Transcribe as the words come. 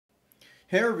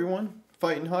Hey everyone,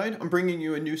 Fight and Hide. I'm bringing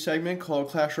you a new segment called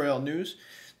Clash Royale News.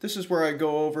 This is where I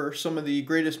go over some of the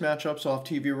greatest matchups off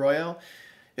TV Royale,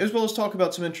 as well as talk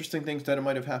about some interesting things that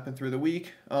might have happened through the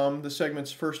week. The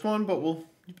segment's the first one, but we'll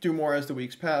do more as the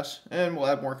weeks pass, and we'll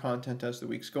add more content as the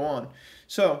weeks go on.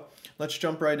 So, let's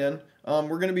jump right in. We're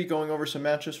going to be going over some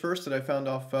matches first that I found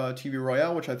off TV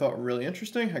Royale, which I thought were really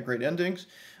interesting, had great endings,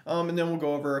 and then we'll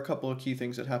go over a couple of key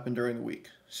things that happened during the week.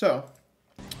 So,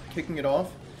 kicking it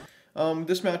off.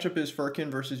 This matchup is Furkan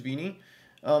versus Vini.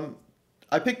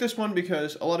 I picked this one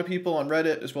because a lot of people on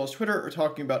Reddit as well as Twitter are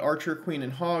talking about Archer, Queen,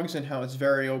 and Hogs and how it's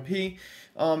very OP.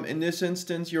 In this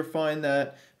instance, you'll find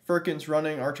that Furkan's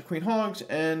running Archer, Queen, Hogs,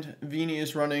 and Vini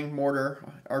is running Mortar,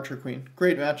 Archer, Queen.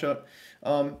 Great matchup.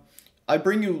 I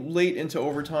bring you late into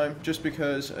overtime just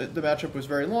because the matchup was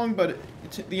very long, but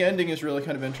the ending is really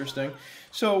kind of interesting.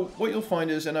 So what you'll find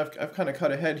is, and I've kind of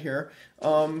cut ahead here,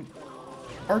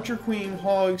 Archer, Queen,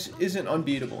 Hogs isn't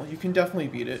unbeatable. You can definitely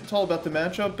beat it. It's all about the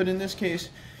matchup, but in this case,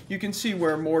 you can see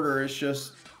where Mortar is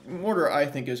just... Mortar, I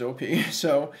think, is OP.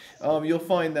 So, you'll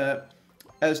find that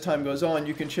as time goes on,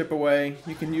 you can chip away.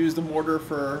 You can use the Mortar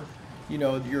for, you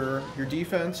know, your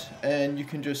defense, and you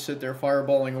can just sit there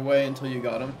fireballing away until you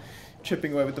got him.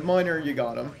 Chipping away with the Miner, you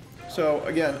got him. So,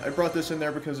 again, I brought this in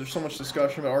there because there's so much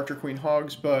discussion about Archer, Queen,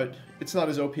 Hogs, but it's not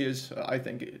as OP as I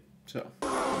think it. So...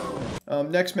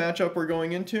 next matchup we're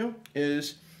going into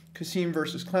is Qasim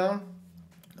versus Clown.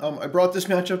 I brought this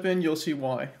matchup in, you'll see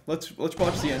why. Let's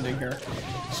watch the ending here.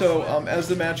 So as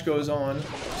the match goes on,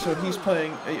 so he's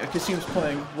playing, Qasim's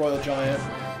playing Royal Giant,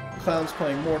 Clown's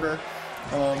playing Mortar.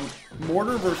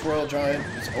 Mortar versus Royal Giant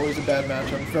is always a bad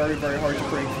matchup, very, very hard to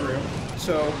break through.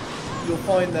 So you'll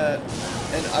find that,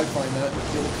 and I find that,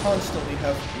 you'll constantly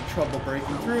have trouble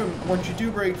breaking through, and once you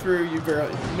do break through, you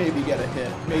maybe get a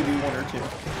hit, maybe one or two.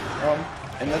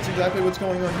 And that's exactly what's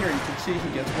going on here. You can see he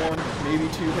gets one, maybe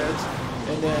two hits,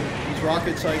 and then he's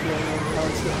rocket cycling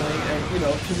constantly, and, you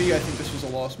know, to me, I think this was a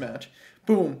lost match.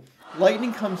 Boom.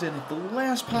 Lightning comes in at the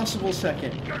last possible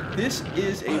second. This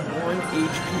is a 1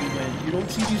 HP win. You don't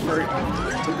see these very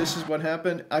often, but this is what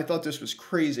happened. I thought this was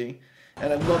crazy,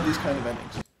 and I love these kind of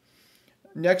endings.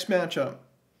 Next matchup,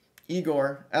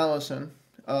 Igor, Allison.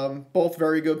 Both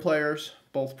very good players,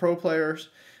 both pro players.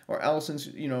 Or Allison's,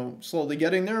 you know, slowly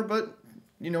getting there, but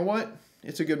you know what?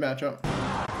 It's a good matchup.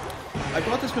 I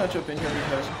brought this matchup in here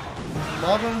because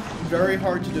Lava, very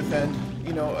hard to defend.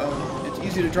 You know, it's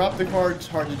easy to drop the card, it's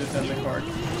hard to defend the card.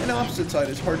 And the opposite side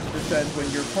is hard to defend when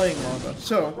you're playing Lava.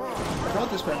 So, I brought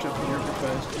this matchup in here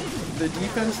because the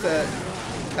defense that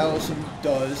Allison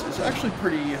does is actually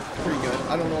pretty good.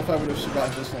 I don't know if I would have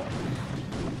survived this long.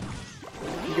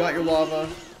 You got your Lava,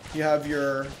 you have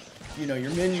your, you know,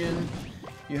 your minion,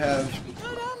 you have,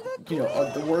 you know,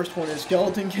 the worst one is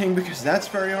Skeleton King because that's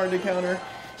very hard to counter.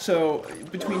 So,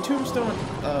 between Tombstone,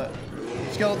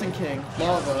 Skeleton King,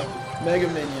 Lava, Mega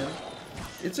Minion,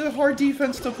 it's a hard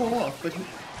defense to pull off. But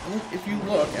if you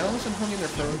look, Allison hung in there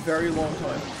for a very long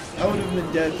time. I would have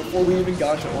been dead before we even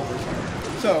got to overtime.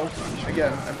 So,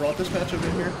 again, I brought this matchup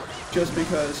in here just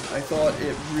because I thought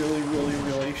it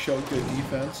really showed good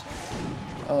defense.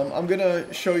 I'm going to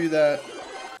show you that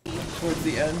towards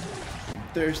the end.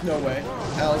 There's no way.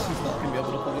 Allison's not going to be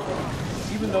able to pull this one.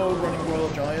 Even though running Royal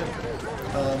Giant,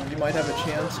 you might have a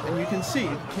chance. And you can see,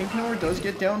 King Power does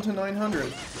get down to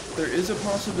 900. There is a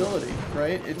possibility,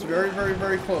 right? It's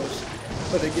very close.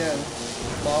 But again,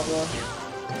 Lava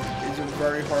is a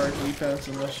very hard defense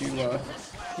unless you,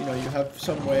 you know, you have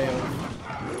some way of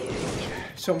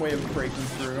breaking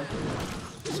through.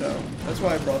 So, that's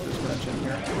why I brought this match in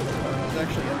here. It's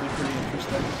actually ended pretty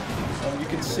interesting. You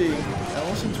can see,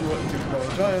 Allison's Royal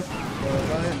Giant.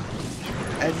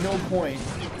 At no point,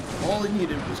 all it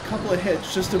needed was a couple of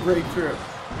hits just to break through.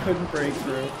 Couldn't break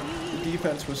through. The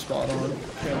defense was spot on.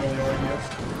 Can't really argue.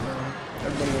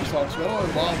 Everybody always talks about, oh,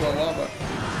 Lava.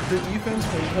 The defense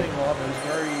when playing Lava is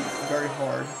very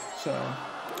hard. So,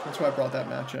 that's why I brought that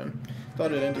match in.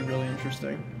 Thought it ended really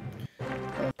interesting.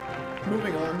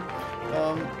 Moving on.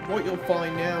 What you'll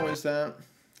find now is that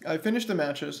I finished the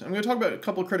matches. I'm going to talk about a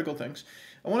couple of critical things.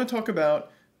 I want to talk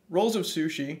about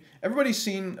RollsofSushi. Everybody's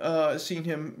seen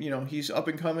him. You know, he's up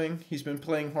and coming. He's been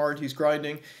playing hard. He's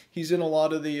grinding. He's in a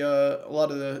lot of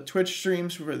the Twitch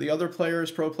streams where the other players,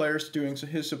 pro players, doing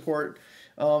his support.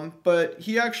 But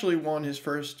he actually won his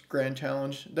first Grand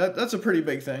Challenge. That's a pretty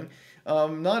big thing.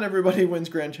 Not everybody wins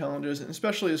Grand Challenges, and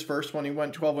especially his first one. He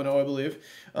went 12-0, I believe.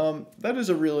 That is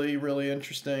a really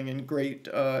interesting and great,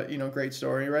 you know, great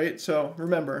story, right? So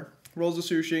remember,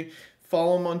 RollsofSushi.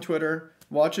 Follow him on Twitter.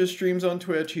 Watch his streams on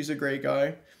Twitch. He's a great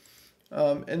guy.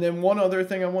 And then one other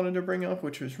thing I wanted to bring up,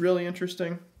 which was really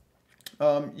interesting.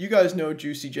 You guys know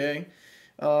JuicyJ.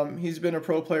 He's been a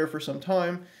pro player for some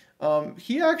time.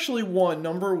 He actually won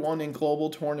 #1 in global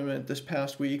tournament this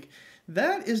past week.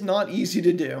 That is not easy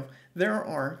to do. There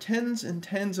are tens and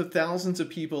tens of thousands of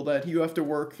people that you have to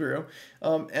work through.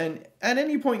 And at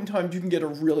any point in time, you can get a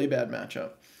really bad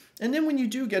matchup. And then when you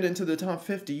do get into the top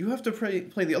 50, you have to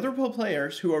play the other pro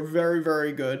players who are very,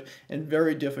 very good and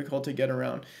very difficult to get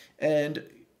around. And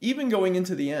even going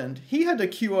into the end, he had to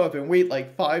queue up and wait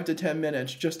like 5 to 10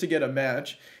 minutes just to get a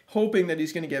match, hoping that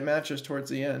he's going to get matches towards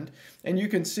the end. And you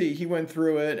can see he went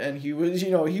through it and he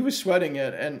was sweating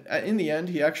it. And in the end,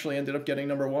 he actually ended up getting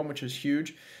 #1, which is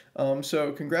huge.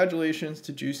 So congratulations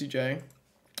to JuicyJ.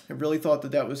 I really thought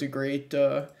that was a great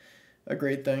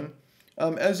thing.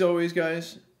 As always,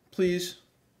 guys, please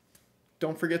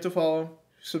don't forget to follow,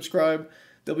 subscribe.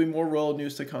 There'll be more Royale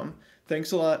news to come.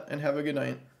 Thanks a lot and have a good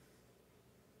night.